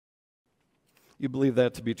You believe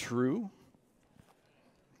that to be true?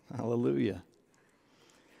 Hallelujah.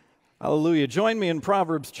 Hallelujah. Join me in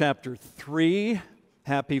Proverbs chapter 3.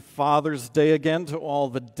 Happy Father's Day again to all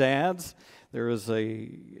the dads. There is a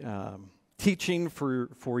teaching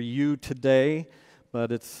for you today,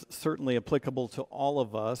 but it's certainly applicable to all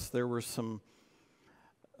of us. There were some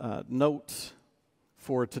notes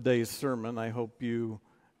for today's sermon. I hope you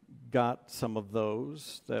got some of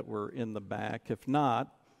those that were in the back. If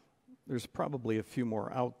not, there's probably a few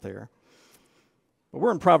more out there. But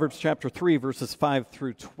we're in Proverbs chapter 3, verses 5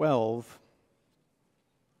 through 12.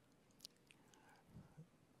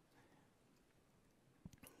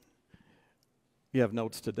 You have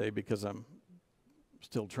notes today because I'm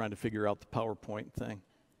still trying to figure out the PowerPoint thing.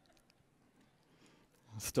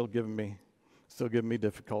 Still giving me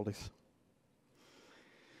difficulties.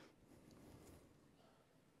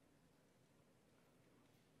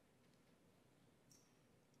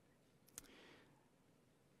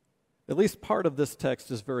 At least part of this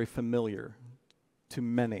text is very familiar to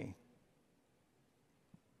many.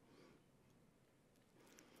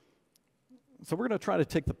 So we're going to try to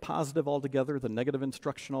take the positive altogether, the negative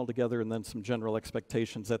instruction altogether, and then some general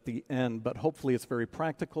expectations at the end. But hopefully it's very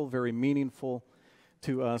practical, very meaningful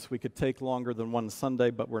to us. We could take longer than one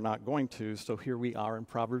Sunday, but we're not going to. So here we are in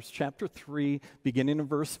Proverbs chapter 3, beginning in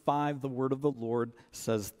verse 5. The word of the Lord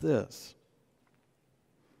says this: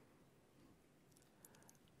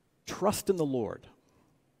 Trust in the Lord.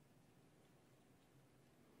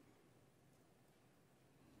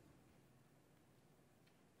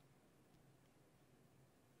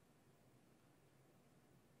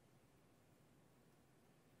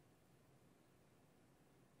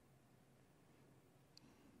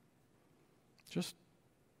 Just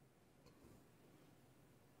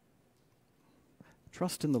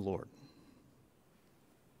trust in the Lord.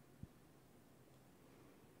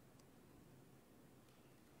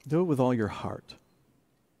 Do it with all your heart.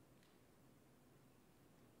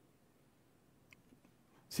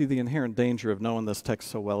 See, the inherent danger of knowing this text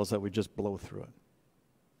so well is that we just blow through it.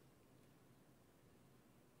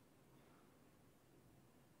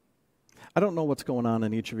 I don't know what's going on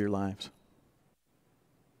in each of your lives.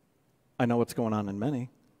 I know what's going on in many.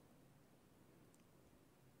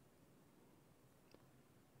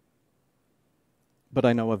 But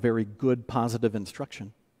I know a very good, positive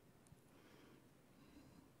instruction.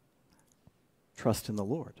 Trust in the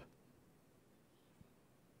Lord.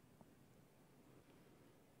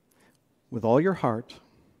 With all your heart,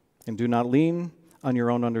 and do not lean on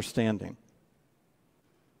your own understanding.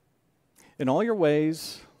 In all your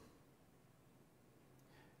ways,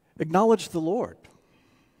 acknowledge the Lord.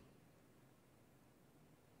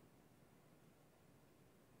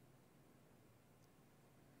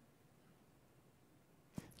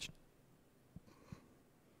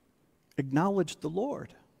 Acknowledge the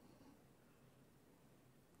Lord.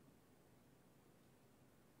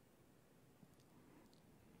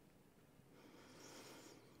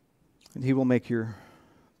 And He will make your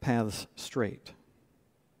paths straight.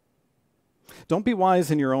 Don't be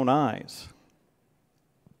wise in your own eyes.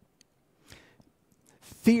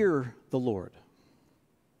 Fear the Lord.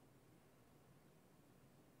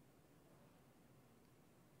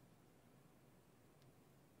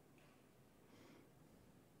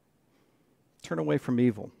 Turn away from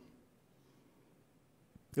evil.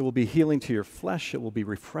 It will be healing to your flesh. It will be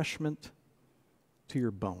refreshment to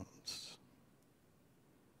your bones.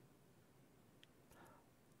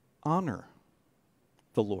 Honor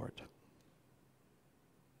the Lord.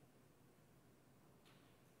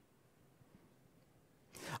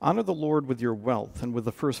 Honor the Lord with your wealth and with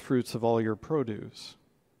the first fruits of all your produce.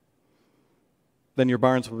 Then your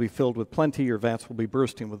barns will be filled with plenty, your vats will be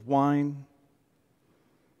bursting with wine.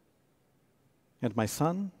 And my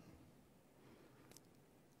son,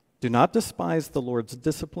 do not despise the Lord's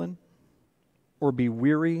discipline or be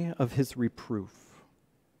weary of His reproof.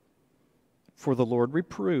 For the Lord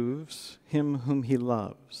reproves him whom He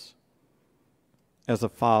loves, as a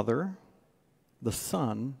father, the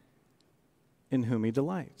son in whom He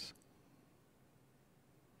delights.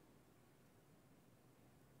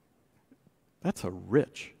 That's a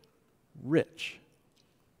rich, rich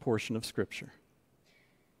portion of Scripture.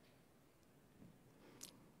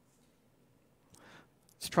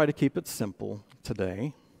 Let's try to keep it simple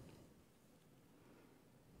today.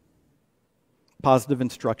 Positive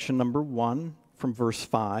instruction number 1 from verse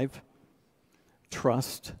 5.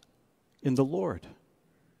 Trust in the Lord.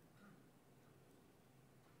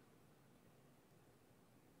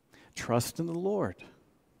 Trust in the Lord.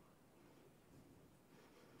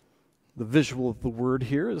 The visual of the word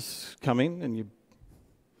here is coming, and you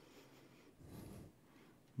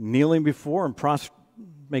kneeling before and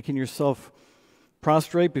making yourself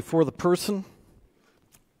prostrate before the person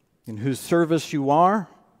in whose service you are,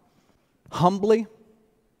 humbly.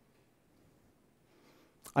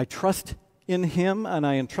 I trust in Him and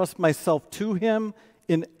I entrust myself to Him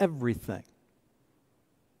in everything.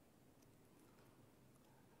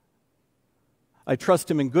 I trust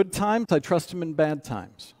Him in good times, I trust Him in bad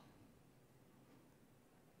times.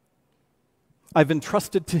 I've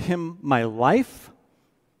entrusted to Him my life.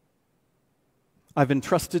 I've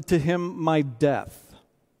entrusted to Him my death.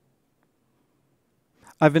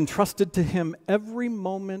 I've entrusted to Him every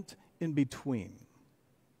moment in between.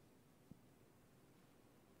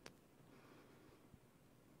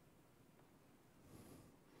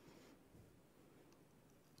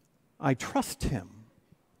 I trust Him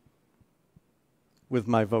with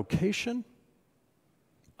my vocation.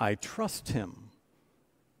 I trust Him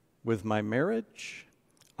with my marriage.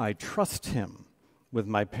 I trust Him with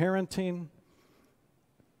my parenting.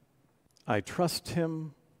 I trust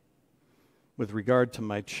Him with regard to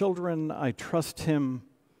my children. I trust Him.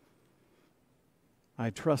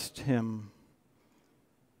 I trust Him.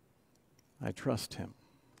 I trust Him.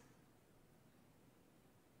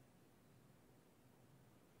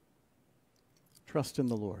 Trust in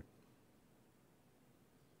the Lord.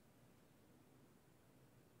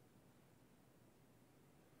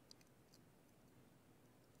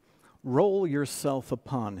 Roll yourself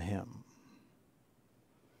upon Him.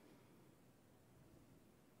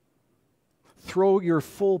 Throw your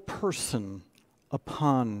full person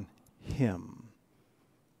upon Him.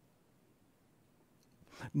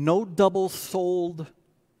 No double-souled,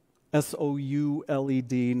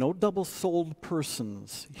 S-O-U-L-E-D, no double-souled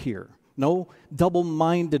persons here. No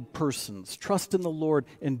double-minded persons. Trust in the Lord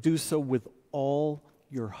and do so with all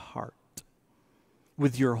your heart,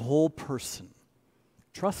 with your whole person.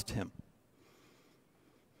 Trust Him.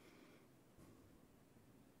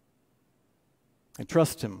 I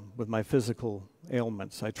trust Him with my physical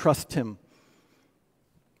ailments. I trust Him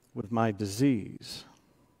with my disease.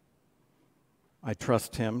 I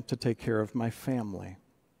trust Him to take care of my family.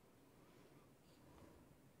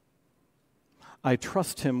 I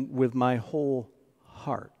trust Him with my whole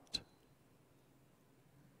heart.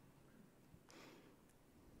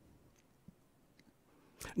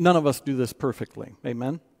 None of us do this perfectly.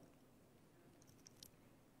 Amen?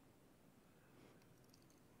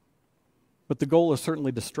 But the goal is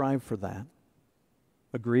certainly to strive for that.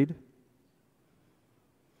 Agreed?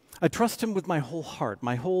 I trust Him with my whole heart,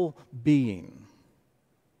 my whole being.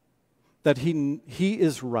 That he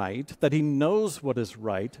is right, that He knows what is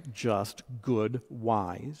right, just, good,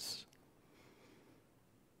 wise.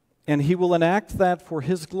 And He will enact that for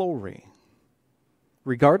His glory.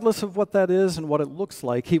 Regardless of what that is and what it looks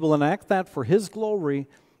like, He will enact that for His glory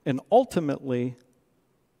and ultimately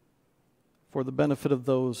for the benefit of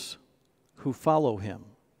those who follow Him,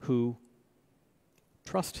 who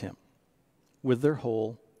trust Him with their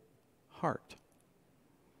whole heart.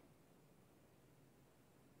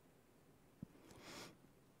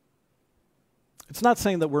 It's not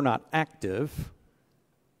saying that we're not active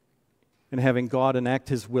in having God enact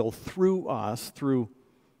His will through us, through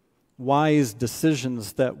wise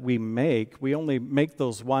decisions that we make. We only make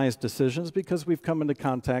those wise decisions because we've come into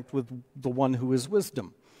contact with the one who is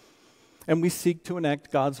wisdom. And we seek to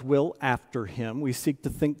enact God's will after Him. We seek to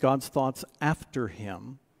think God's thoughts after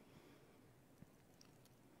Him.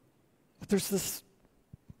 But there's this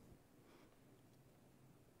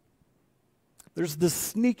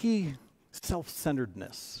sneaky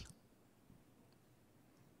self-centeredness.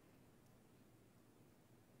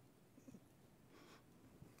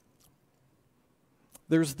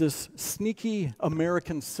 There's this sneaky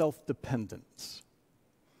American self-dependence.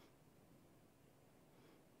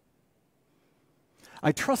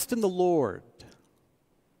 I trust in the Lord.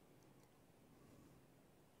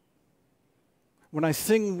 When I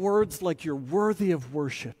sing words like "You're worthy of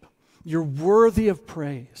worship," "You're worthy of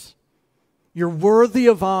praise," "You're worthy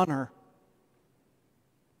of honor,"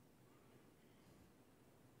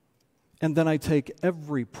 and then I take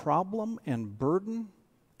every problem and burden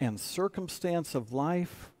and circumstance of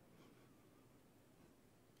life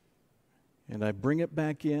and I bring it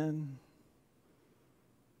back in.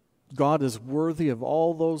 God is worthy of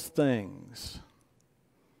all those things.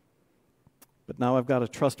 But now I've got to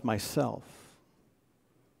trust myself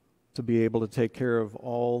to be able to take care of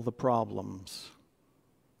all the problems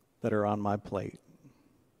that are on my plate.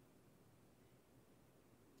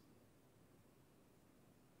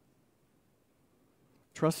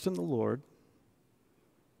 Trust in the Lord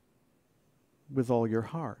with all your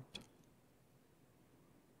heart.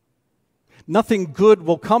 Nothing good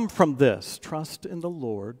will come from this. Trust in the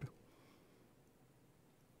Lord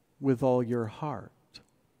with all your heart.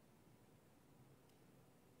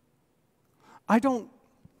 I don't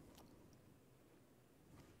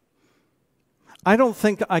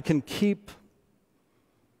think I can keep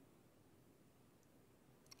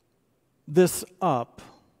this up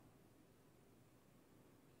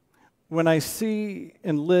when I see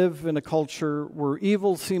and live in a culture where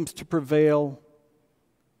evil seems to prevail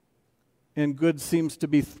and good seems to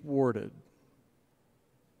be thwarted.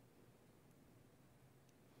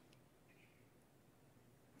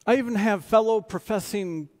 I even have fellow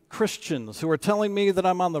professing Christians who are telling me that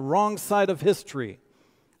I'm on the wrong side of history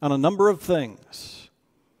on a number of things.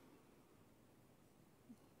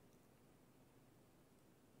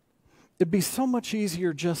 It'd be so much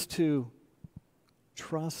easier just to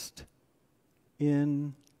trust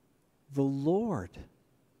in the Lord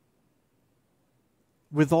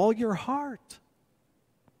with all your heart.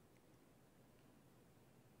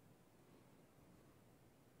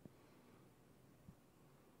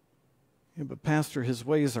 Yeah, but Pastor, his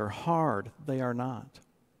ways are hard. They are not.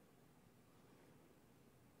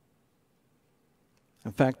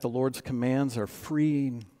 In fact, the Lord's commands are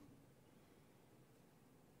freeing.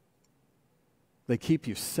 They keep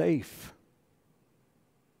you safe.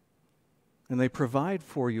 And they provide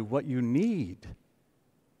for you what you need.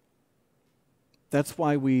 That's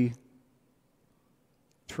why we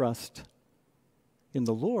trust in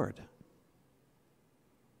the Lord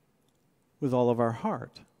with all of our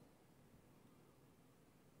heart.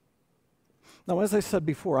 Now, as I said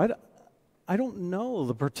before, I don't know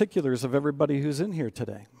the particulars of everybody who's in here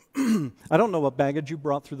today. I don't know what baggage you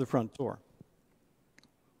brought through the front door.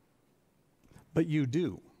 But you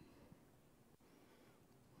do.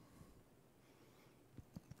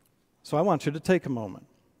 So I want you to take a moment.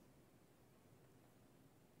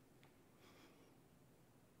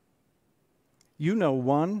 You know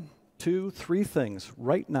 1, 2, 3 things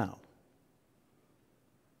right now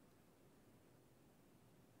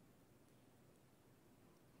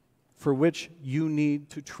for which you need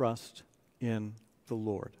to trust in the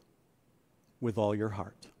Lord with all your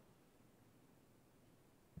heart.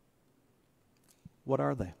 What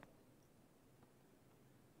are they?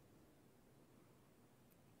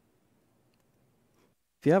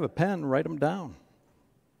 If you have a pen, write them down.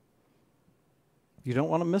 You don't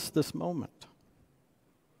want to miss this moment.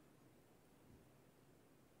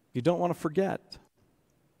 You don't want to forget.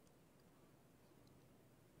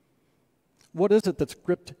 What is it that's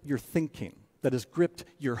gripped your thinking, that has gripped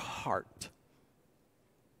your heart?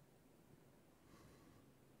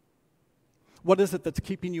 What is it that's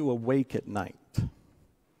keeping you awake at night?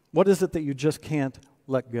 What is it that you just can't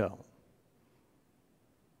let go?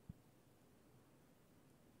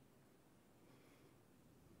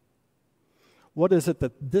 What is it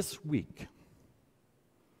that this week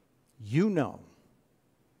you know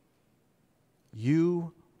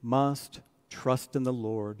you must trust in the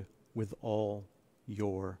Lord with all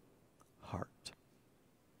your heart?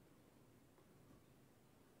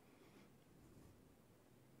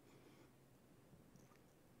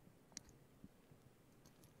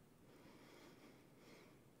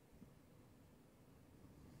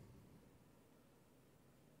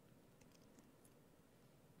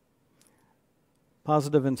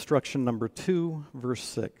 Positive instruction number 2, verse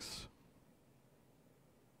 6.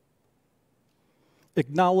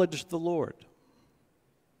 Acknowledge the Lord.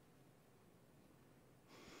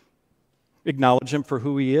 Acknowledge him for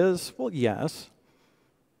who he is? Well, yes.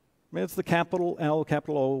 I mean, it's the capital L,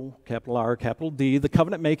 capital O, capital R, capital D, the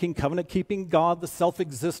covenant-making, covenant-keeping God, the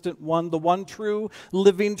self-existent one, the one true,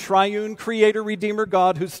 living, triune, creator, redeemer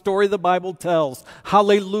God whose story the Bible tells.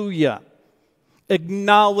 Hallelujah.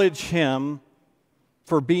 Acknowledge him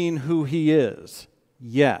for being who he is.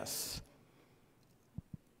 Yes.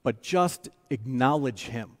 But just acknowledge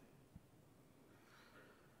him.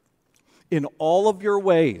 In all of your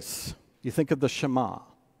ways, you think of the Shema,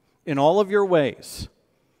 in all of your ways,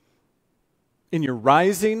 in your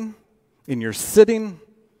rising, in your sitting,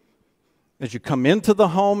 as you come into the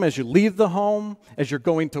home, as you leave the home, as you're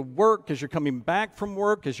going to work, as you're coming back from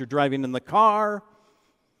work, as you're driving in the car,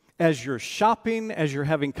 as you're shopping, as you're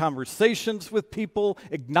having conversations with people,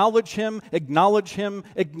 acknowledge him, acknowledge him,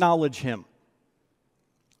 acknowledge him.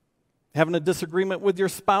 Having a disagreement with your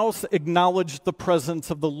spouse, acknowledge the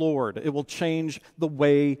presence of the Lord. It will change the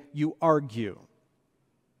way you argue.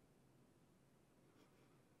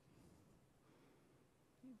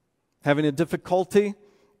 Having a difficulty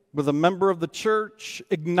with a member of the church,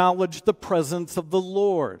 acknowledge the presence of the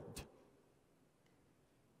Lord.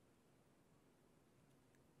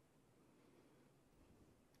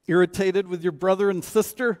 Irritated with your brother and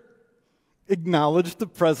sister? Acknowledge the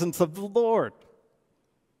presence of the Lord.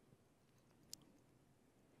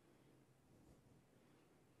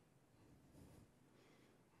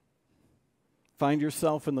 Find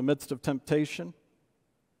yourself in the midst of temptation?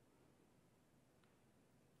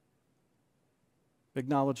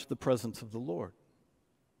 Acknowledge the presence of the Lord.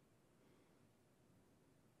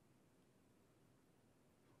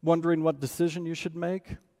 Wondering what decision you should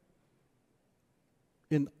make?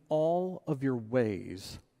 In all of your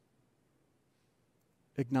ways,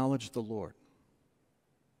 acknowledge the Lord.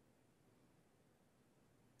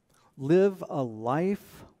 Live a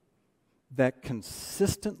life that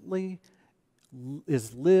consistently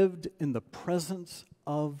is lived in the presence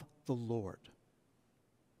of the Lord.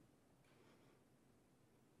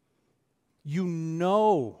 You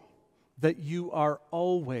know that you are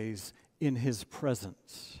always in His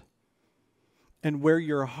presence. And where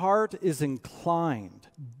your heart is inclined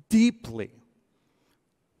deeply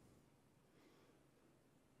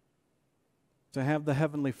to have the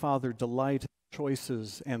Heavenly Father delight in the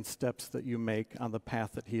choices and steps that you make on the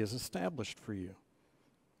path that He has established for you.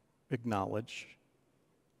 Acknowledge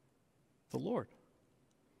the Lord.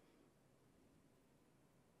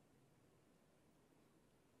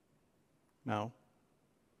 Now,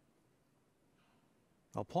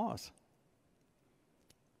 I'll pause.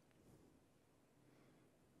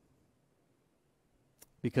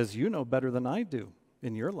 Because you know better than I do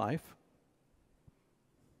in your life.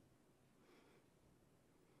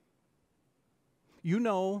 You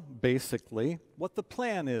know, basically, what the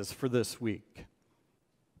plan is for this week.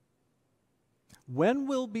 When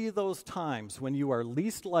will be those times when you are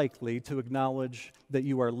least likely to acknowledge that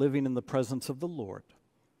you are living in the presence of the Lord?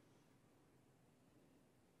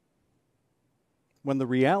 When the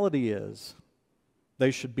reality is,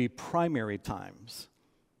 they should be primary times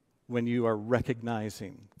when you are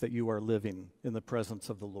recognizing that you are living in the presence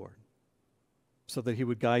of the Lord, so that He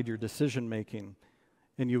would guide your decision making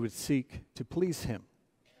and you would seek to please Him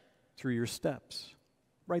through your steps.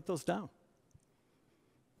 Write those down.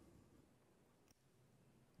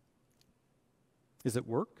 Is it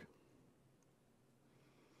work?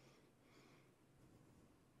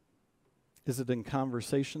 Is it in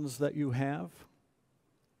conversations that you have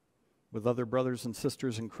with other brothers and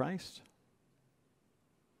sisters in Christ?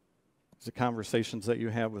 Is it conversations that you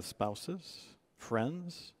have with spouses,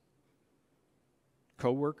 friends,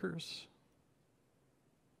 co-workers?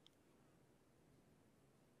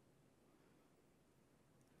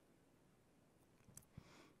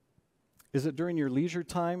 Is it during your leisure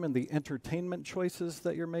time and the entertainment choices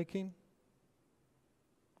that you're making?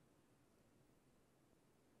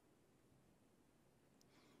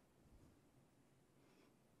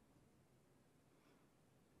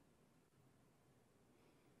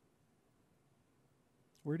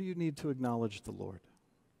 Where do you need to acknowledge the Lord?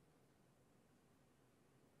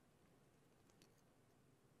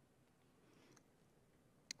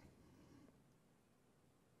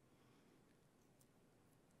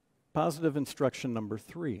 Positive instruction number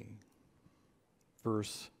 3,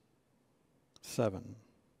 verse 7.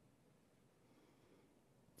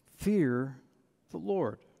 Fear the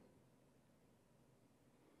Lord.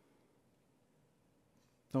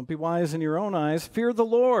 Don't be wise in your own eyes. Fear the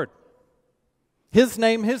Lord. His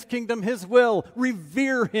name, His kingdom, His will.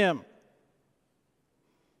 Revere Him.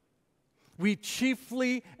 We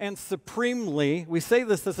chiefly and supremely, we say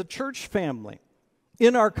this as a church family,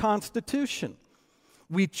 in our Constitution,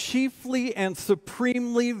 we chiefly and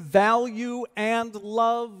supremely value and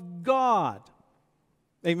love God.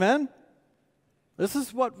 Amen? This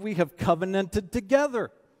is what we have covenanted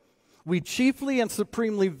together. We chiefly and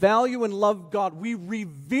supremely value and love God. We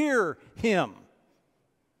revere Him.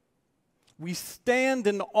 We stand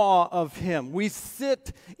in awe of Him. We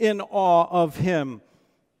sit in awe of Him.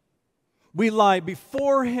 We lie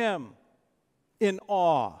before Him in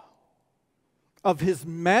awe of His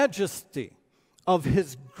majesty, of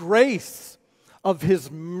His grace, of His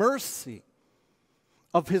mercy,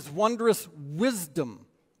 of His wondrous wisdom,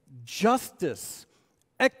 justice,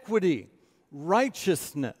 equity,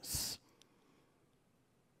 righteousness.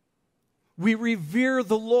 We revere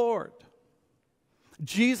the Lord.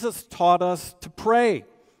 Jesus taught us to pray.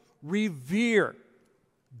 Revere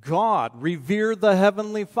God. Revere the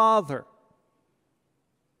Heavenly Father.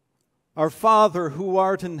 Our Father who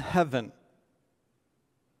art in heaven.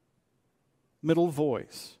 Middle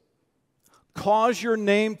voice. Cause your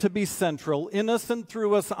name to be central, in us and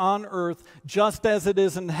through us on earth, just as it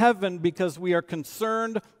is in heaven, because we are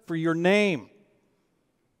concerned for your name.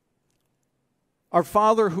 Our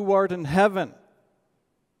Father who art in heaven.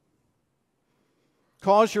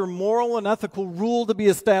 Cause your moral and ethical rule to be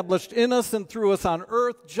established in us and through us on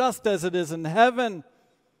earth, just as it is in heaven.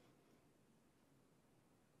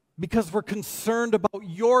 Because we're concerned about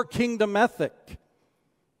your kingdom ethic.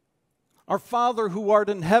 Our Father who art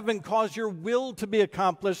in heaven, cause your will to be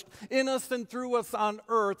accomplished in us and through us on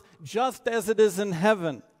earth, just as it is in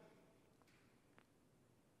heaven.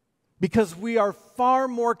 Because we are far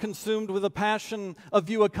more consumed with the passion of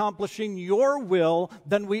you accomplishing your will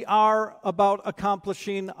than we are about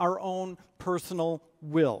accomplishing our own personal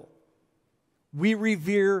will. We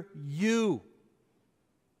revere you.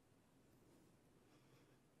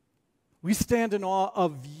 We stand in awe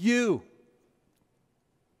of you.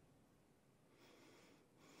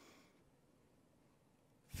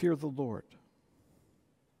 Fear the Lord.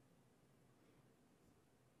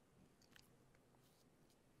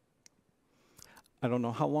 I don't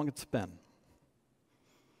know how long it's been.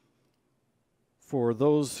 For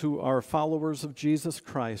those who are followers of Jesus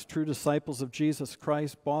Christ, true disciples of Jesus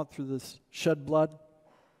Christ, bought through this shed blood,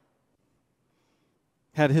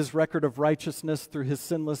 had his record of righteousness through his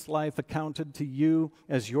sinless life accounted to you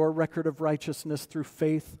as your record of righteousness through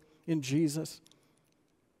faith in Jesus.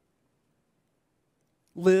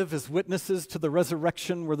 Live as witnesses to the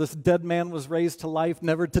resurrection where this dead man was raised to life,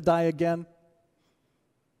 never to die again.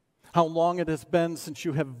 How long it has been since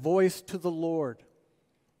you have voiced to the Lord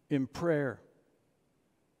in prayer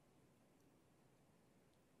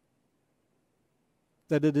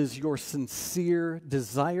that it is your sincere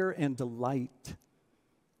desire and delight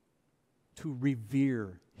to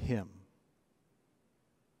revere him.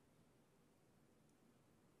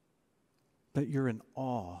 That you're in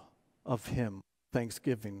awe of him,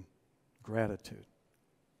 thanksgiving, gratitude.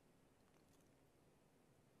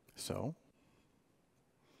 So,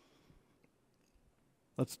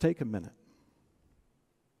 let's take a minute.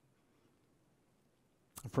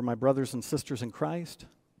 For my brothers and sisters in Christ,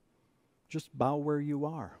 just bow where you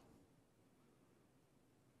are.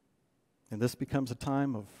 And this becomes a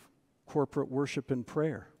time of corporate worship and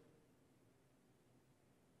prayer.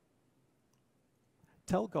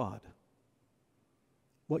 Tell God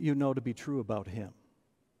what you know to be true about him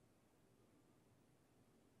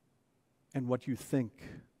and what you think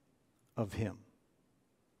of him.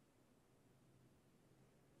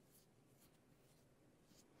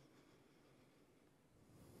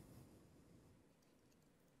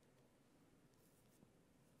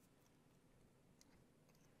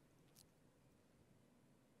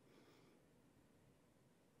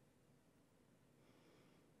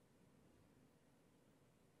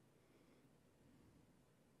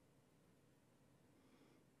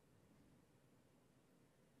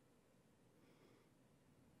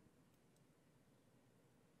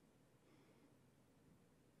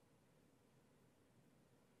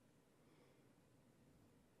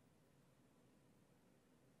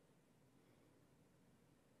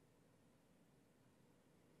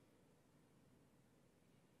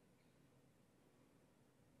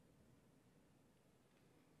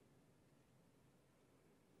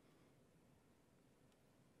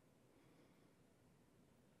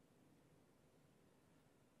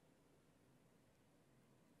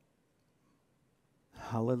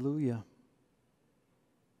 Hallelujah.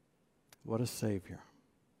 What a Savior.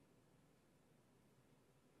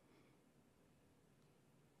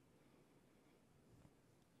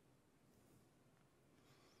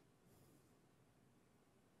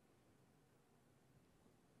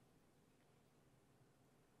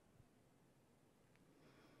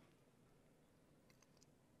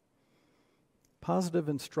 Positive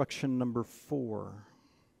instruction number 4,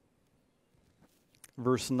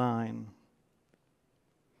 verse 9.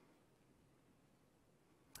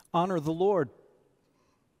 Honor the Lord.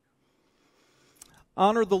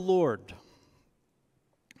 Honor the Lord.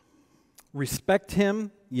 Respect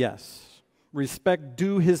him, yes. Respect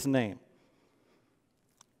due his name.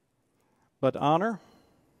 But honor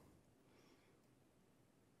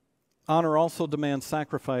also demands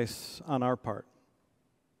sacrifice on our part.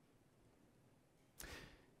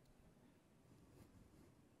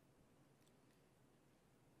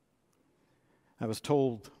 I was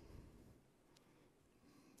told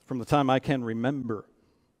from the time I can remember,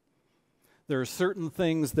 there are certain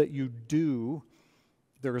things that you do,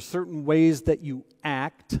 there are certain ways that you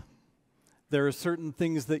act, there are certain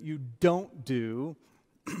things that you don't do,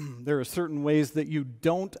 there are certain ways that you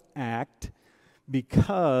don't act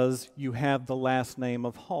because you have the last name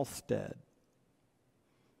of Halstead.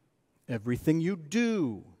 Everything you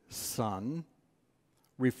do, son,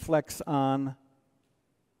 reflects on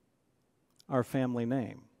our family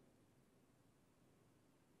name.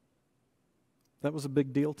 That was a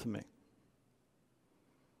big deal to me.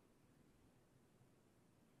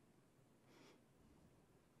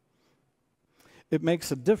 it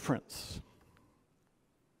makes a difference.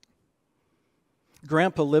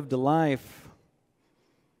 Grandpa lived a life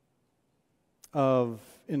of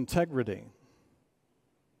integrity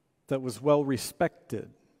that was well respected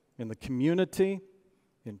in the community,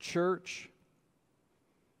 in church.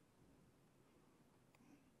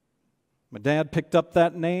 My dad picked up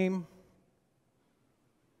that name,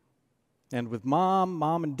 and with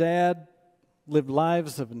mom and dad lived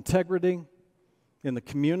lives of integrity in the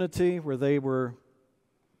community where they were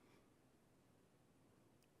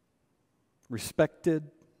respected.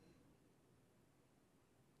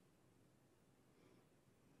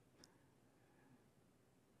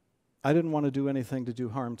 I didn't want to do anything to do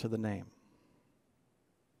harm to the name.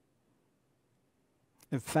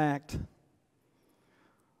 In fact,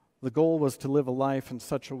 the goal was to live a life in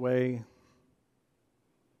such a way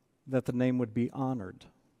that the name would be honored.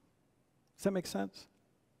 Does that make sense?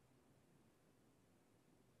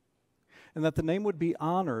 And that the name would be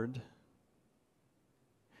honored,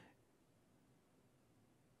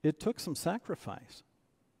 it took some sacrifice.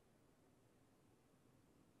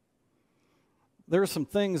 There are some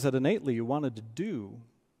things that innately you wanted to do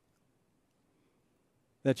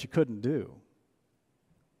that you couldn't do.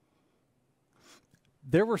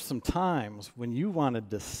 There were some times when you wanted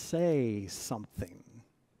to say something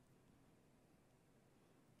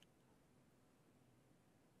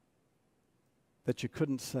that you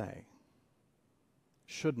couldn't say,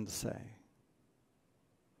 shouldn't say.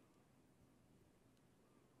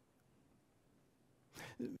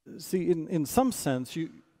 See, in some sense, you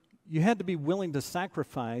had to be willing to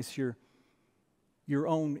sacrifice your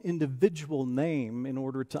own individual name in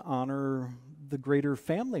order to honor the greater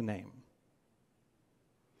family name.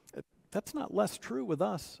 That's not less true with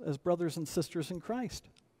us as brothers and sisters in Christ.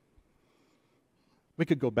 We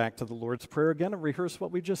could go back to the Lord's Prayer again and rehearse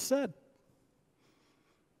what we just said.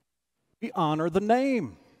 We honor the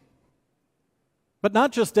name. But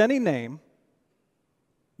not just any name,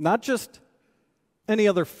 not just any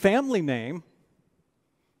other family name.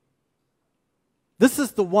 This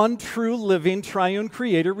is the one true, living, triune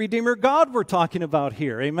Creator, Redeemer God we're talking about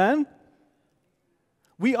here. Amen?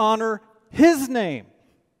 We honor His name.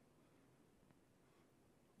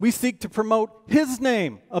 We seek to promote His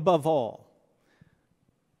name above all.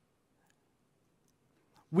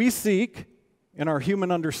 We seek, in our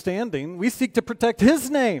human understanding, we seek to protect His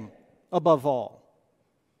name above all.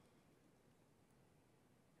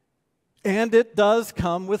 And it does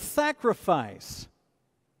come with sacrifice.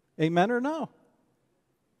 Amen or no?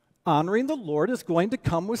 Honoring the Lord is going to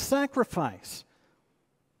come with sacrifice.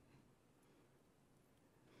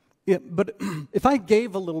 But if I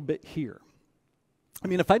gave a little bit here,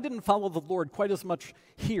 if I didn't follow the Lord quite as much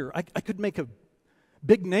here, I could make a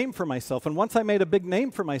big name for myself. And once I made a big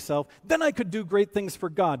name for myself, then I could do great things for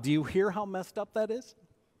God. Do you hear how messed up that is?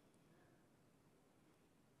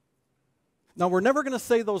 Now, we're never going to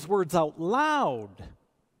say those words out loud.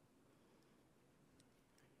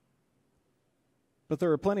 But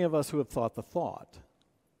there are plenty of us who have thought the thought.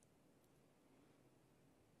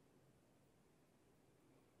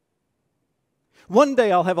 One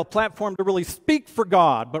day I'll have a platform to really speak for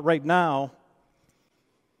God, but right now,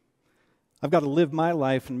 I've got to live my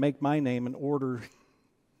life and make my name in order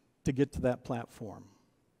to get to that platform.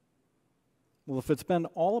 Well, if it's been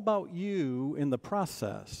all about you in the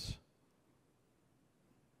process,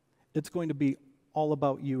 it's going to be all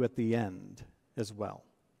about you at the end as well.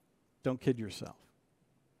 Don't kid yourself.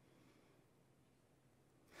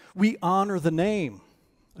 We honor the name.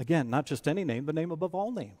 Again, not just any name, the name above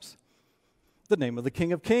all names. The name of the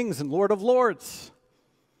King of Kings and Lord of Lords.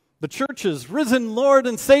 The church's risen Lord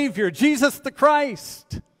and Savior, Jesus the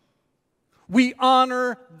Christ. We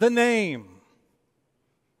honor the name.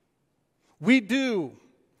 We do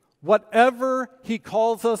whatever He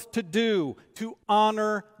calls us to do to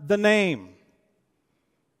honor the name.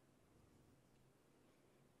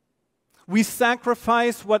 We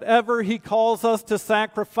sacrifice whatever He calls us to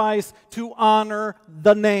sacrifice to honor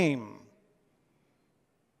the name.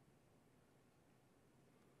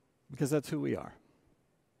 Because that's who we are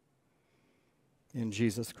in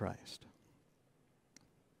Jesus Christ.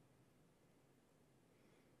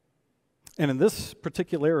 And in this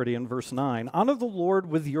particularity in verse 9, honor the Lord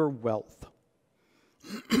with your wealth.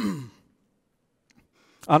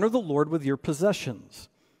 Honor the Lord with your possessions.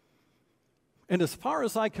 And as far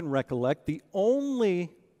as I can recollect, the only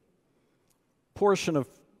portion of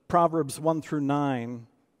Proverbs 1 through 9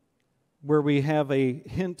 where we have a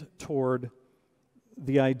hint toward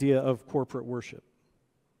the idea of corporate worship.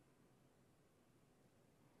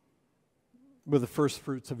 With the first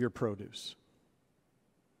fruits of your produce.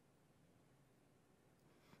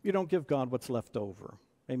 you don't give God what's left over.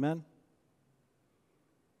 Amen?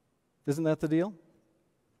 Isn't that the deal?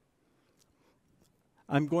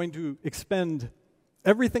 I'm going to expend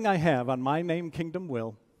everything I have on my name, kingdom,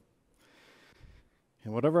 will,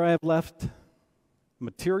 and whatever I have left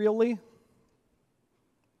materially,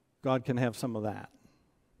 God can have some of that.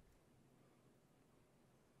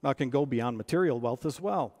 I can go beyond material wealth as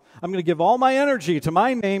well. I'm going to give all my energy to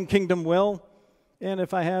my name, kingdom, will, and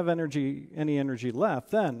if I have any energy left,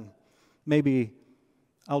 then maybe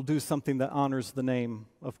I'll do something that honors the name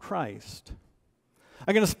of Christ.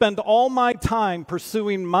 I'm going to spend all my time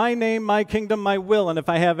pursuing my name, my kingdom, my will, and if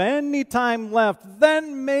I have any time left,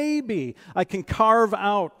 then maybe I can carve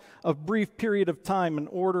out a brief period of time in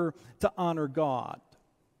order to honor God.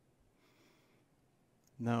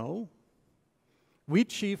 No. We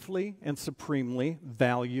chiefly and supremely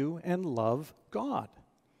value and love God.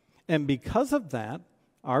 And because of that,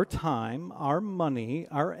 our time, our money,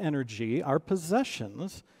 our energy, our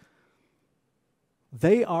possessions,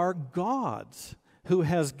 they are God's, who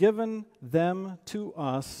has given them to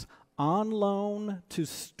us on loan to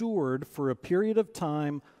steward for a period of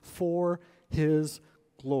time for His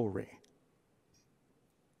glory,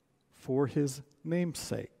 for His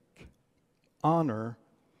namesake. Honor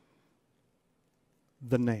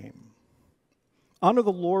the name. Honor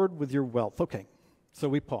the Lord with your wealth. Okay, so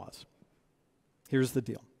we pause. Here's the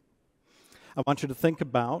deal. I want you to think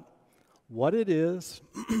about what it is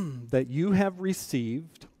that you have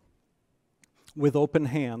received with open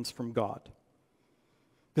hands from God.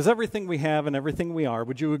 Because everything we have and everything we are,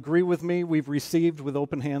 would you agree with me, we've received with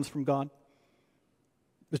open hands from God?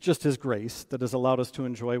 It's just His grace that has allowed us to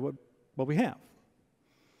enjoy what we have.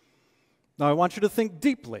 Now I want you to think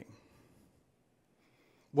deeply.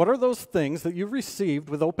 What are those things that you've received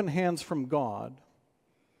with open hands from God?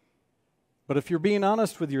 But if you're being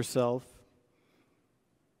honest with yourself,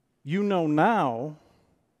 you know now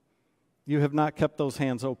you have not kept those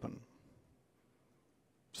hands open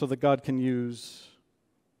so that God can use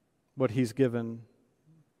what He's given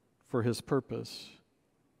for His purpose.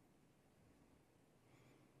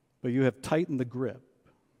 But you have tightened the grip.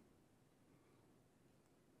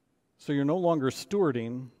 So you're no longer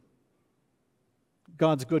stewarding.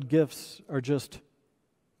 God's good gifts are just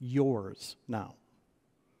yours now,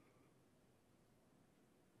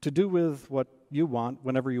 to do with what you want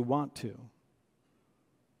whenever you want to,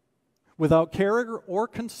 without care or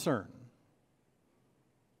concern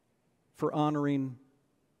for honoring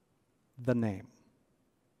the name.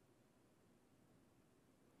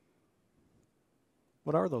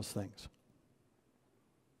 What are those things?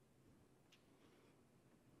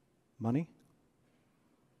 Money?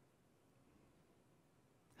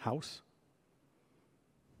 House?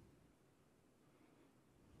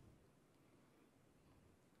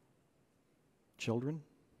 Children?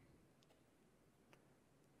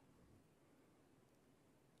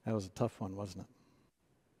 That was a tough one, wasn't it?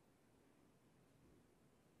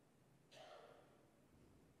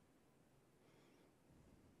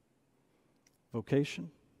 Vocation?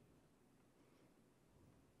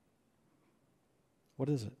 What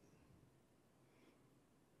is it?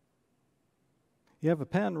 You have a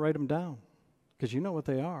pen, write them down, because you know what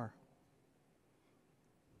they are.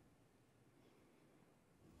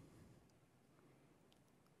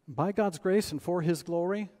 By God's grace and for His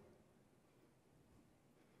glory,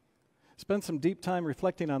 spend some deep time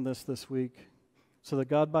reflecting on this week so that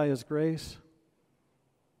God, by His grace,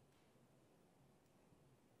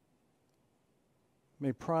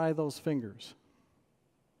 may pry those fingers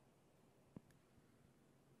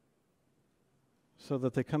so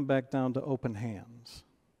that they come back down to open hands.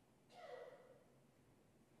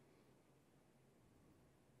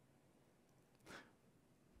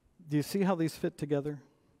 Do you see how these fit together?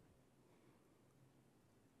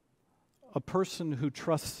 A person who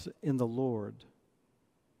trusts in the Lord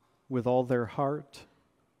with all their heart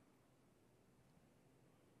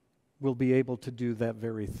will be able to do that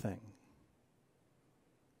very thing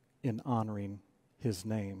in honoring His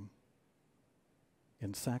name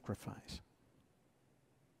in sacrifice.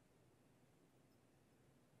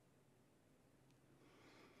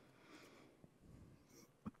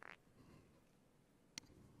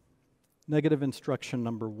 Negative instruction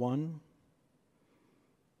number 1,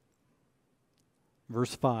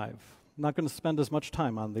 verse 5. I'm not going to spend as much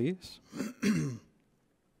time on these.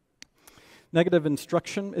 Negative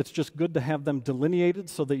instruction, it's just good to have them delineated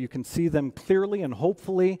so that you can see them clearly, and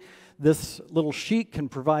hopefully this little sheet can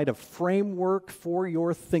provide a framework for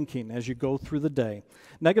your thinking as you go through the day.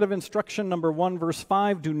 Negative instruction number 1, verse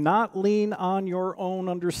 5, do not lean on your own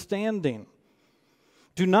understanding.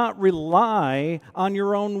 Do not rely on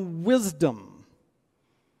your own wisdom.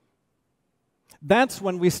 That's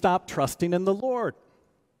when we stop trusting in the Lord.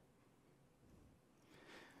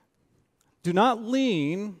 Do not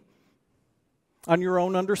lean on your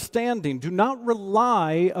own understanding. Do not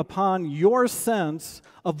rely upon your sense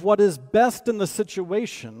of what is best in the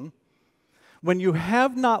situation when you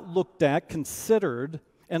have not looked at, considered,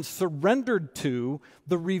 and surrendered to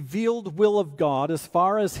the revealed will of God as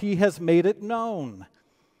far as He has made it known.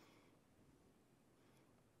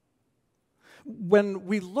 When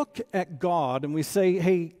we look at God and we say,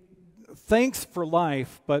 hey, thanks for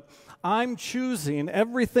life, but I'm choosing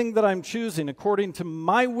everything that I'm choosing according to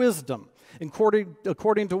my wisdom,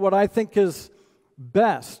 according to what I think is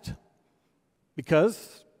best,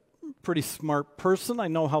 because I'm a pretty smart person, I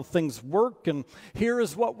know how things work, and here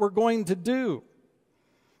is what we're going to do.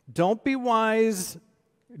 Don't be wise.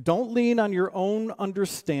 Don't lean on your own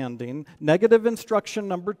understanding. Negative instruction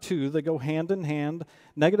number 2, they go hand in hand.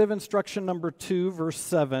 Negative instruction number 2, verse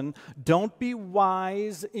 7, don't be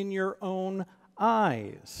wise in your own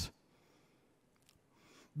eyes.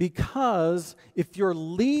 Because if you're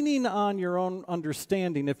leaning on your own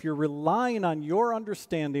understanding, if you're relying on your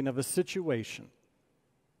understanding of a situation,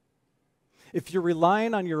 if you're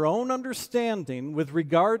relying on your own understanding with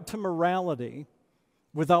regard to morality,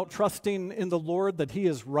 without trusting in the Lord that He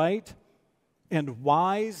is right and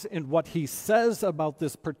wise in what He says about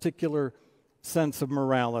this particular sense of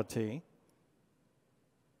morality,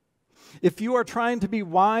 if you are trying to be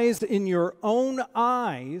wise in your own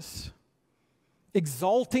eyes,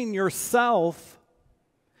 exalting yourself,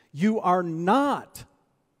 you are not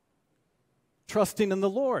trusting in the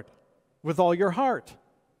Lord with all your heart.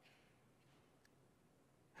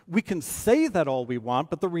 We can say that all we want,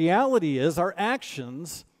 but the reality is our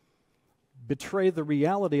actions betray the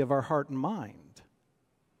reality of our heart and mind.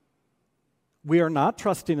 We are not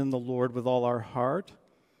trusting in the Lord with all our heart,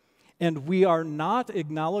 and we are not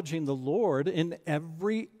acknowledging the Lord in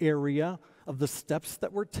every area of the steps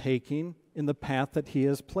that we're taking in the path that He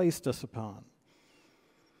has placed us upon.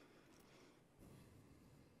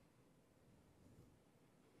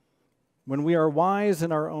 When we are wise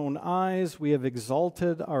in our own eyes, we have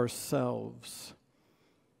exalted ourselves,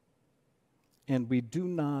 and we do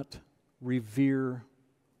not revere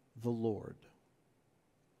the Lord.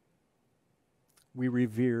 We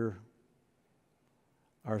revere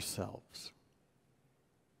ourselves.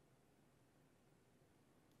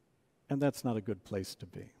 And that's not a good place to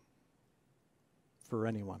be for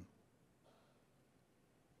anyone.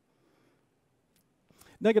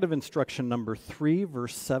 Negative instruction number 3,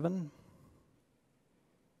 verse 7.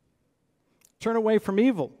 Turn away from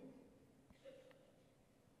evil.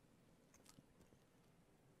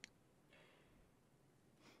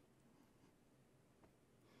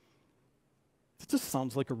 This just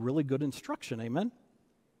sounds like a really good instruction, amen?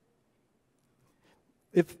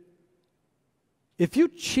 If you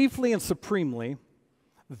chiefly and supremely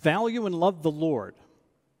value and love the Lord,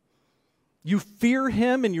 you fear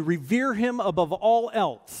Him and you revere Him above all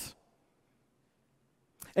else,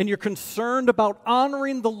 and you're concerned about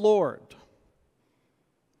honoring the Lord,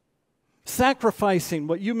 sacrificing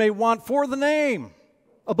what you may want for the name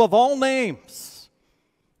above all names.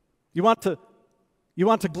 You want to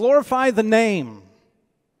glorify the name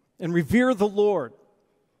and revere the Lord.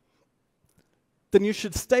 Then you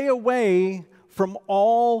should stay away from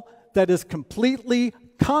all that is completely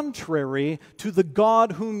contrary to the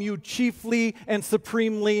God whom you chiefly and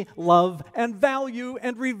supremely love and value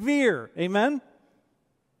and revere. Amen?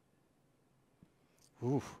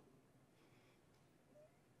 Ooh.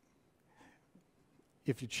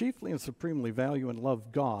 If you chiefly and supremely value and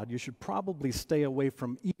love God, you should probably stay away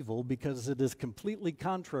from evil because it is completely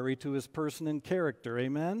contrary to His person and character.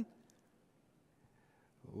 Amen?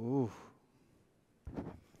 Ooh.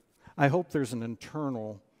 I hope there's an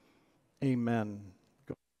internal amen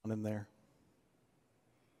going on in there.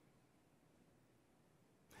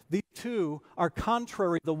 These two are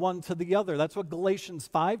contrary the one to the other. That's what Galatians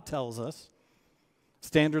 5 tells us.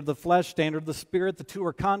 Standard of the flesh, standard of the spirit, the two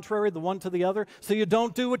are contrary, the one to the other. So you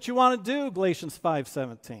don't do what you want to do, Galatians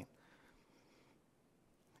 5:17.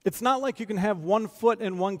 It's not like you can have one foot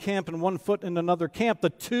in one camp and one foot in another camp. The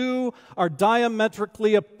two are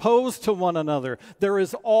diametrically opposed to one another. There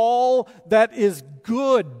is all that is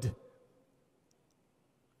good,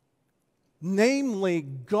 namely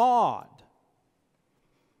God,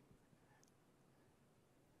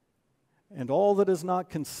 and all that is not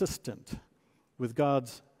consistent with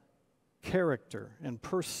God's character and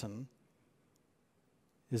person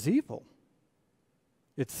is evil.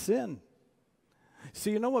 It's sin. See,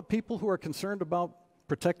 you know what people who are concerned about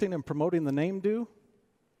protecting and promoting the name do?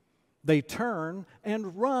 They turn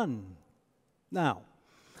and run. Now,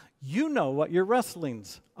 You know what your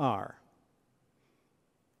wrestlings are.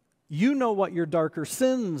 You know what your darker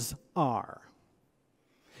sins are.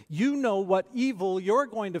 You know what evil you're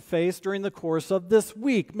going to face during the course of this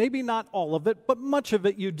week. Maybe not all of it, but much of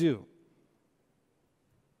it you do.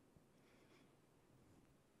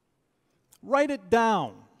 Write it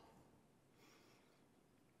down.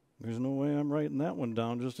 There's no way I'm writing that one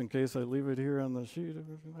down just in case I leave it here on the sheet.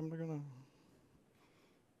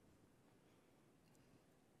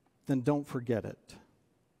 Then don't forget it.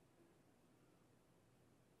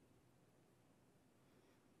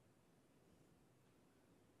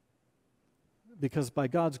 Because by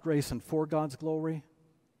God's grace and for God's glory,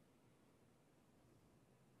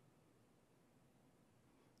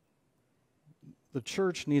 the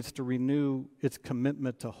church needs to renew its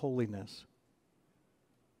commitment to holiness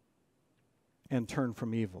and turn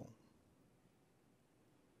from evil.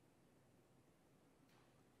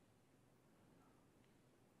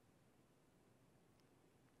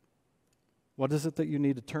 What is it that you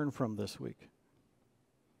need to turn from this week?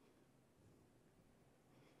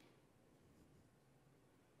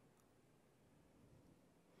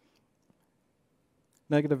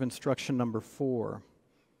 Negative instruction number 4,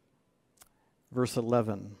 verse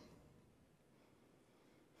 11.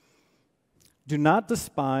 Do not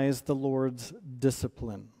despise the Lord's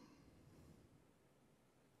discipline.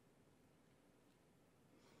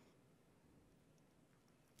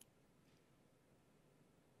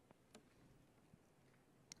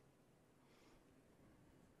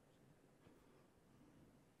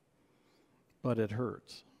 But it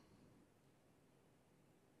hurts.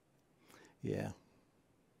 Yeah.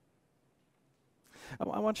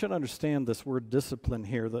 I want you to understand this word discipline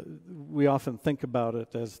here. We often think about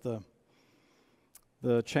it as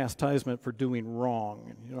the chastisement for doing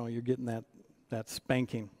wrong. You know, you're getting that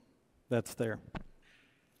spanking that's there.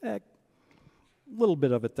 A little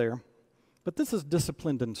bit of it there. But this is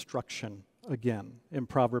disciplined instruction, again, in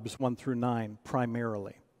Proverbs 1 through 9,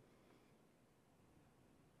 primarily.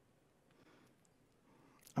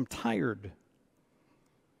 I'm tired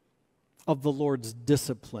of the Lord's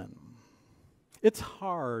discipline. It's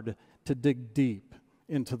hard to dig deep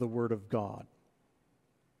into the Word of God.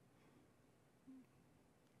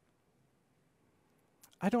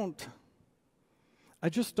 I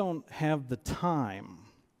just don't have the time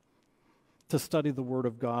to study the Word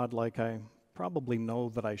of God like I probably know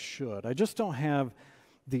that I should. I just don't have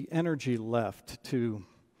the energy left to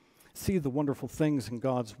see the wonderful things in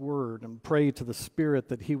God's Word and pray to the Spirit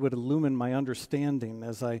that He would illumine my understanding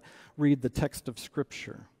as I read the text of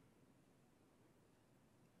Scripture.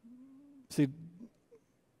 See,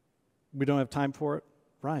 we don't have time for it?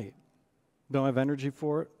 Right. Don't have energy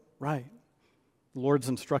for it? Right. The Lord's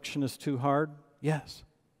instruction is too hard? Yes.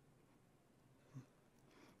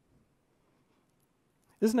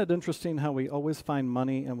 Isn't it interesting how we always find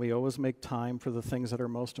money and we always make time for the things that are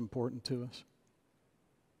most important to us?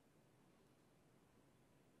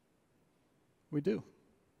 We do.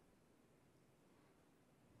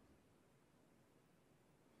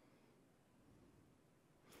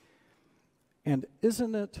 And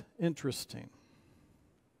isn't it interesting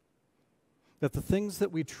that the things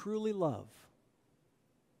that we truly love,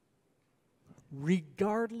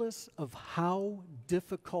 regardless of how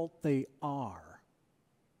difficult they are,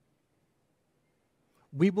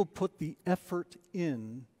 we will put the effort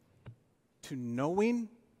in to knowing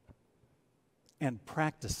and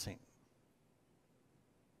practicing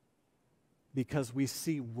because we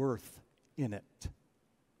see worth in it.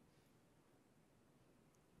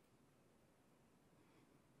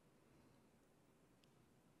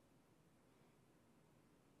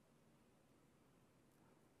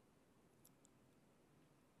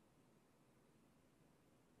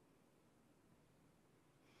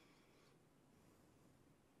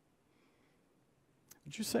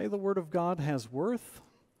 Would you say the Word of God has worth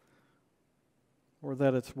or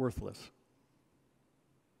that it's worthless?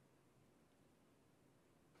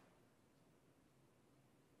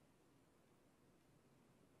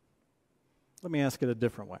 Let me ask it a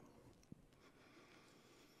different way.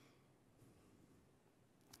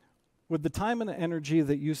 Would the time and energy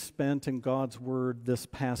that you spent in God's Word this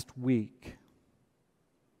past week,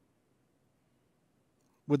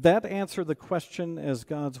 would that answer the question as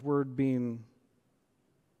God's Word being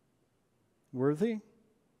worthy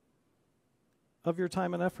of your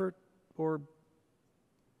time and effort or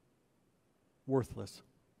worthless?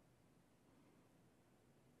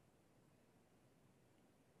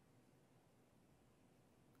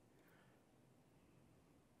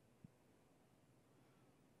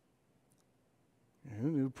 Who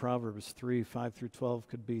knew Proverbs 3, 5 through 12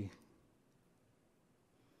 could be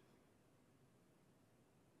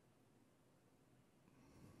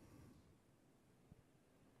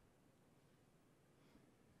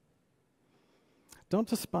Don't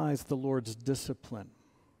despise the Lord's discipline.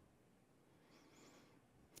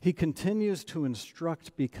 He continues to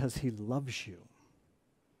instruct because he loves you.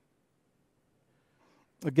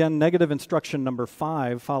 Again, negative instruction number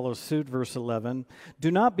 5 follows suit, verse 11.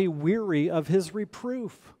 Do not be weary of his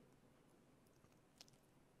reproof.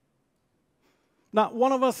 Not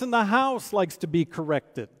one of us in the house likes to be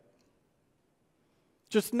corrected.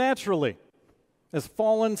 Just naturally, as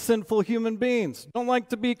fallen, sinful human beings, don't like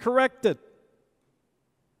to be corrected.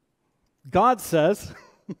 God says,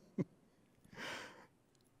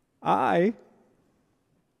 I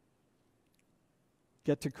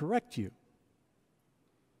get to correct you.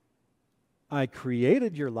 I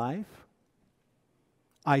created your life.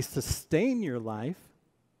 I sustain your life.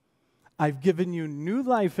 I've given you new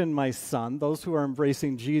life in my Son, those who are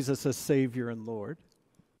embracing Jesus as Savior and Lord.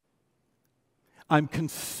 I'm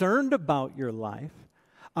concerned about your life.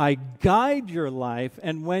 I guide your life,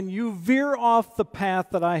 and when you veer off the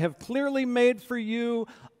path that I have clearly made for you,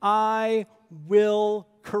 I will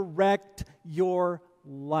correct your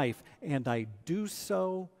life. And I do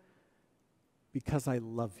so because I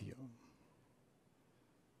love you.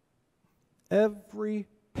 Every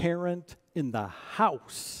parent in the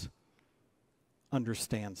house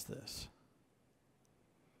understands this.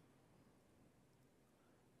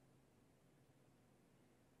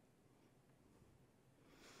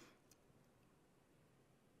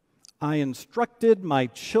 I instructed my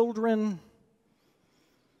children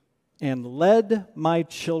and led my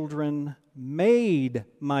children, made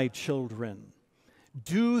my children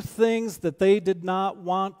do things that they did not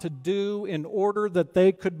want to do in order that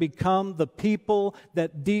they could become the people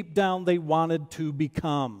that deep down they wanted to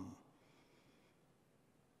become.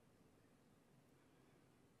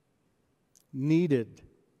 Needed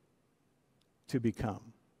to become.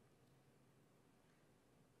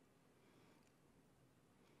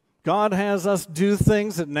 God has us do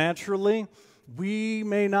things that naturally we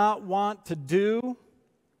may not want to do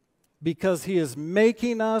because He is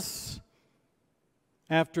making us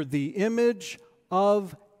after the image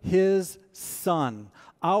of His Son,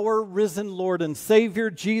 our risen Lord and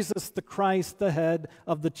Savior, Jesus the Christ, the head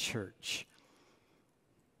of the church.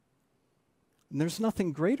 And there's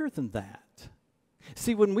nothing greater than that.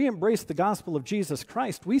 See, when we embraced the gospel of Jesus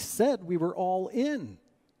Christ, we said we were all in.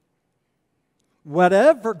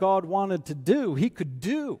 Whatever God wanted to do, He could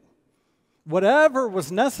do. Whatever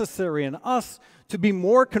was necessary in us to be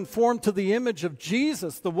more conformed to the image of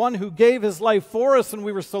Jesus, the one who gave His life for us, and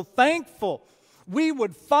we were so thankful, we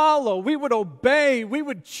would follow, we would obey, we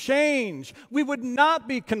would change. We would not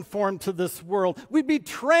be conformed to this world. We'd be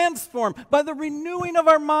transformed by the renewing of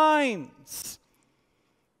our minds.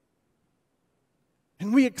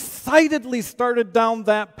 And we excitedly started down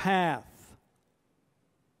that path.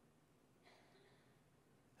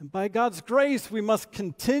 And by God's grace, we must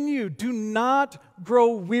continue. Do not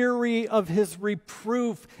grow weary of His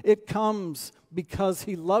reproof. It comes because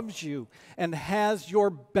He loves you and has your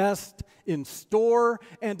best in store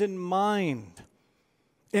and in mind,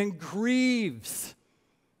 and grieves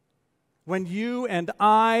when you and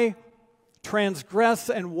I transgress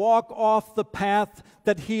and walk off the path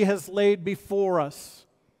that He has laid before us.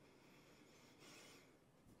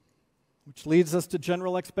 Which leads us to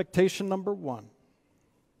general expectation number 1.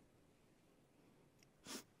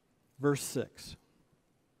 Verse 6.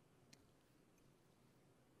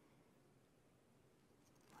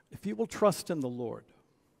 If you will trust in the Lord,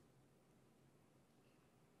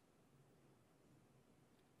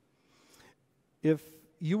 if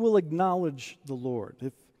you will acknowledge the Lord,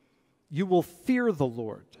 if you will fear the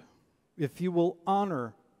Lord, if you will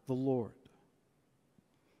honor the Lord,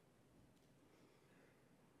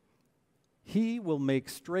 He will make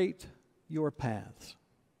straight your paths.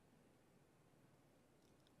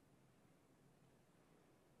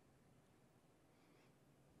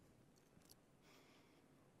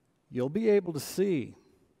 You'll be able to see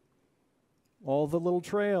all the little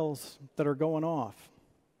trails that are going off,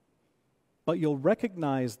 but you'll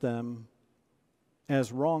recognize them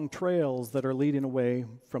as wrong trails that are leading away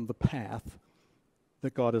from the path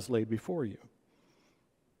that God has laid before you.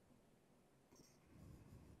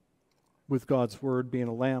 With God's word being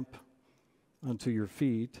a lamp unto your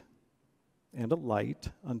feet and a light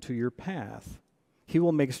unto your path, He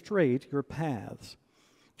will make straight your paths.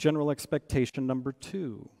 General expectation number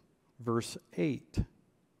 2. Verse 8,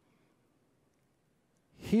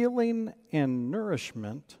 healing and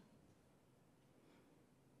nourishment,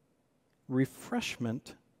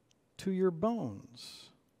 refreshment to your bones.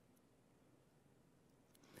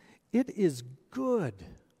 It is good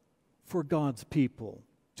for God's people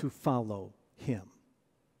to follow Him.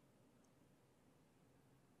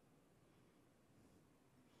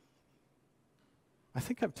 I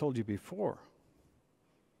think I've told you before.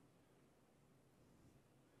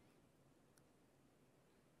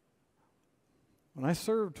 When I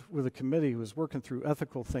served with a committee who was working through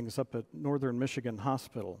ethical things up at Northern Michigan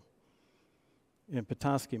Hospital in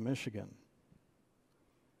Petoskey, Michigan,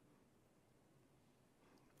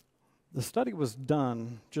 the study was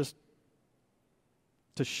done just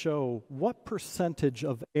to show what percentage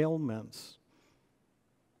of ailments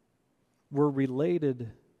were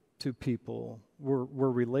related to people,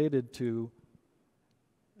 were related to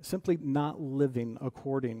simply not living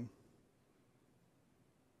according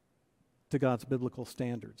to God's biblical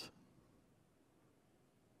standards.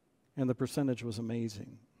 And the percentage was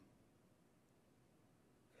amazing.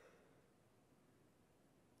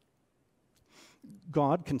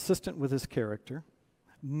 God, consistent with his character,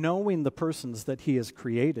 knowing the persons that he has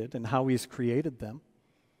created and how he's created them,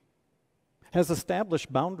 has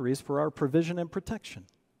established boundaries for our provision and protection.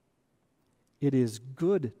 It is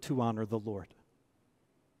good to honor the Lord.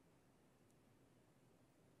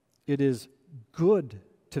 It is good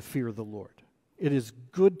to fear the Lord. It is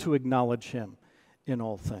good to acknowledge him in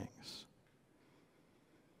all things.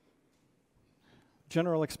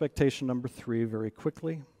 General expectation number 3, very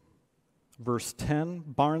quickly. Verse 10,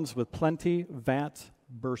 barns with plenty, vats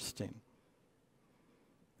bursting.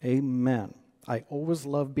 Amen. I always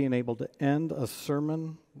love being able to end a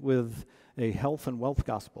sermon with a health and wealth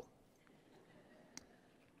gospel.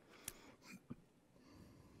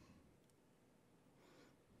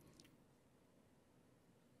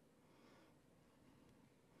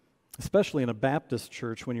 Especially in a Baptist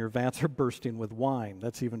church when your vats are bursting with wine.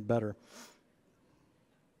 That's even better.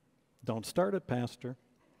 Don't start it, Pastor.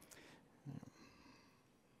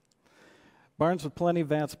 Barns with plenty,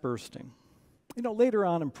 vats bursting. You know, later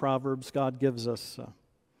on in Proverbs, God gives us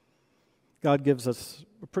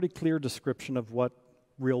a pretty clear description of what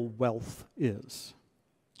real wealth is.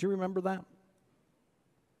 Do you remember that?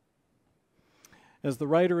 As the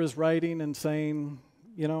writer is writing and saying,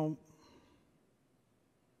 you know,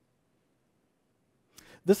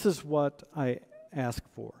 this is what I ask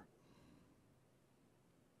for.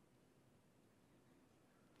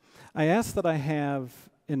 I ask that I have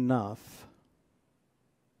enough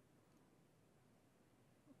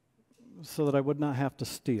so that I would not have to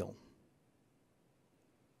steal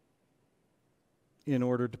in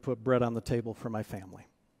order to put bread on the table for my family.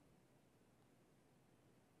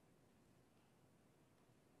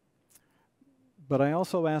 But I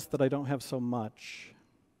also ask that I don't have so much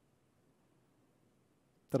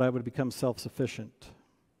that I would become self-sufficient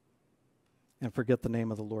and forget the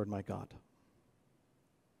name of the Lord my God.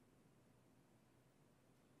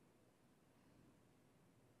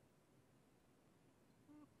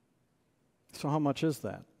 So how much is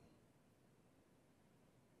that?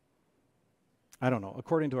 I don't know.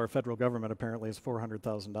 According to our federal government, apparently it's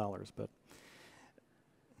 $400,000. But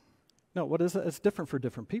no, what is it? It's different for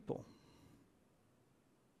different people.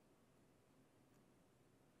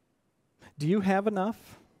 Do you have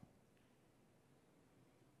enough?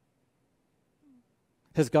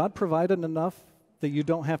 Has God provided enough that you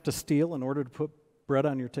don't have to steal in order to put bread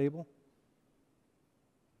on your table?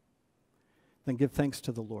 Then give thanks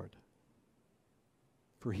to the Lord,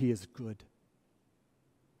 for he is good.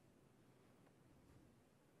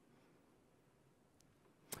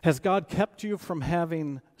 Has God kept you from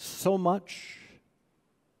having so much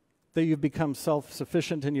that you've become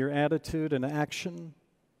self-sufficient in your attitude and action,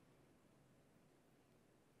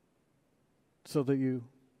 so that you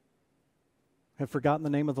have forgotten the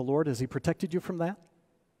name of the Lord? Has he protected you from that?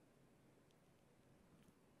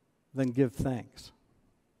 Then give thanks,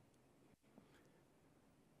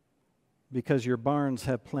 because your barns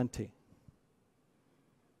have plenty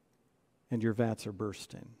and your vats are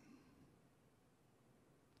bursting.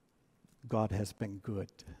 God has been good.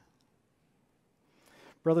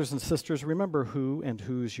 Brothers and sisters, remember who and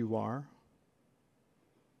whose you are.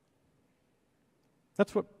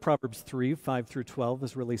 That's what Proverbs 3, 5 through 12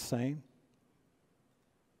 is really saying.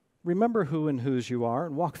 Remember who and whose you are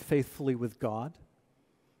and walk faithfully with God.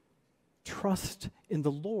 Trust in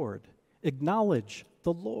the Lord. Acknowledge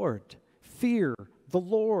the Lord. Fear the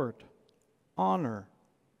Lord. Honor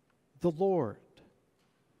the Lord.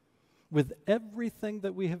 With everything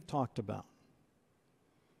that we have talked about,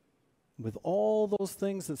 with all those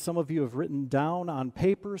things that some of you have written down on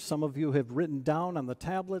paper, some of you have written down on the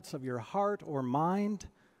tablets of your heart or mind,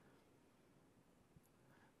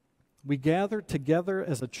 we gather together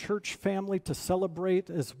as a church family to celebrate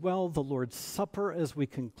as well the Lord's Supper as we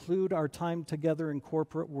conclude our time together in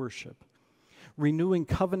corporate worship, renewing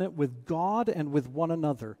covenant with God and with one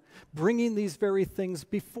another, bringing these very things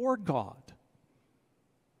before God,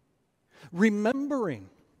 remembering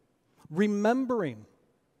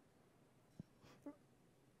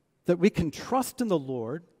that we can trust in the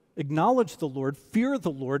Lord, acknowledge the Lord, fear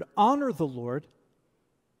the Lord, honor the Lord,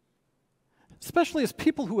 especially as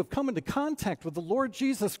people who have come into contact with the Lord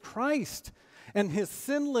Jesus Christ and his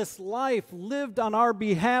sinless life lived on our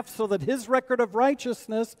behalf so that his record of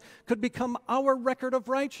righteousness could become our record of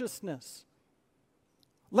righteousness.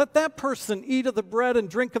 Let that person eat of the bread and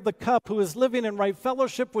drink of the cup who is living in right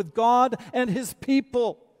fellowship with God and his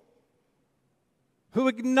people, who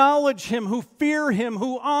acknowledge him, who fear him,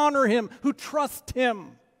 who honor him, who trust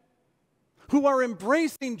him, who are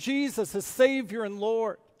embracing Jesus as Savior and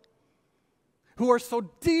Lord, who are so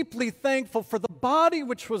deeply thankful for the body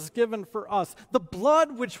which was given for us, the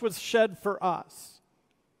blood which was shed for us.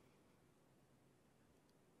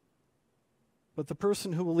 But the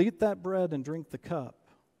person who will eat that bread and drink the cup,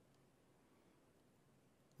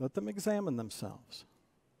 let them examine themselves.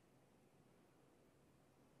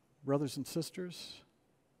 Brothers and sisters,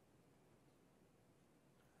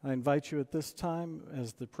 I invite you at this time,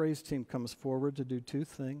 as the praise team comes forward, to do two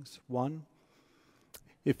things. One,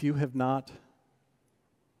 if you have not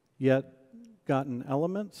yet gotten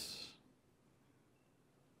elements,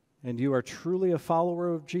 and you are truly a follower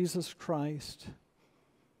of Jesus Christ,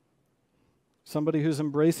 somebody who's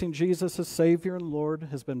embracing Jesus as Savior and Lord,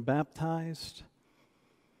 has been baptized,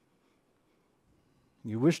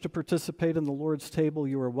 you wish to participate in the Lord's table,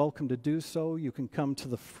 you are welcome to do so. You can come to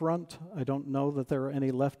the front. I don't know that there are any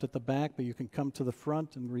left at the back, but you can come to the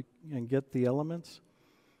front and get the elements.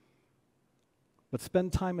 But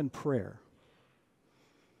spend time in prayer,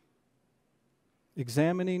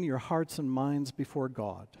 examining your hearts and minds before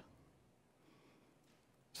God,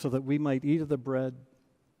 so that we might eat of the bread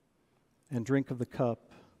and drink of the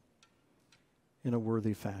cup in a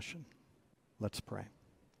worthy fashion. Let's pray.